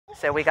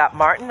So we got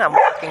Martin. I'm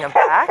walking him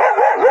back.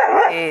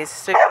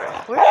 He's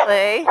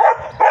really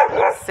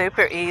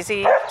super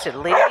easy to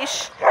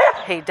leash.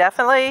 He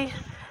definitely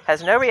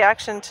has no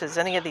reaction to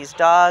any of these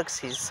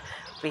dogs.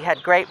 We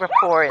had great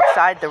rapport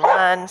inside the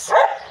runs.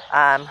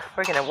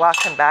 We're going to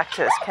walk him back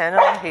to his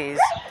kennel. He's,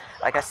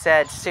 like I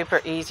said,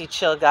 super easy,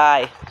 chill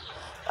guy.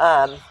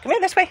 Come here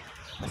this way.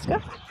 Let's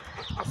go.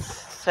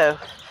 So,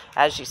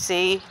 as you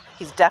see,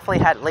 he's definitely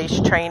had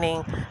leash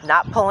training,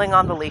 not pulling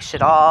on the leash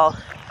at all.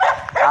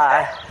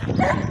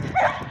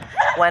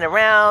 Went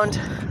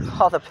around,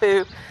 all the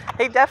poop.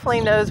 He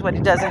definitely knows what he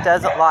does and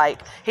doesn't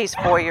like. He's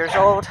 4 years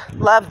old.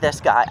 Love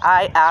this guy.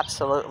 I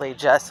absolutely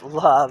just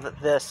love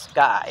this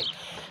guy.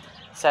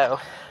 So,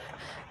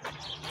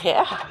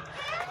 yeah.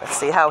 Let's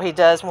see how he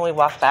does when we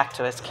walk back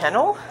to his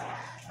kennel.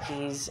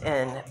 He's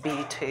in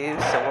B2,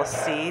 so we'll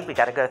see. We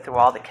got to go through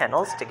all the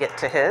kennels to get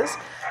to his.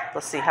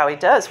 We'll see how he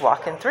does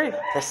walking through.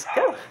 Let's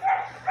go.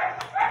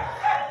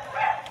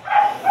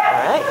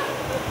 All right.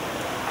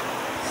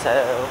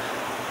 So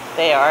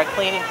they are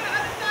cleaning.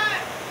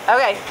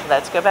 Okay,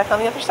 let's go back on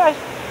the other side.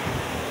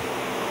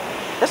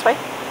 This way.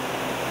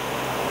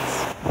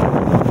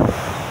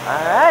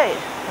 All right.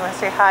 You want to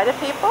say hi to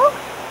people?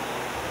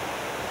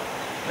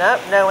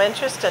 Nope, no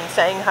interest in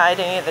saying hi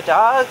to any of the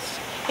dogs.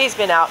 He's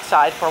been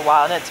outside for a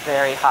while and it's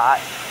very hot.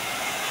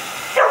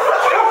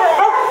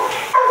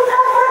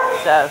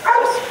 So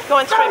just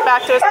going straight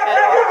back to his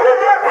kennel.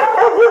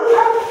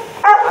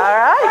 All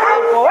right,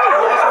 good boy. He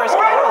knows where his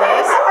kennel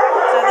is.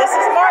 So this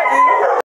is Martin.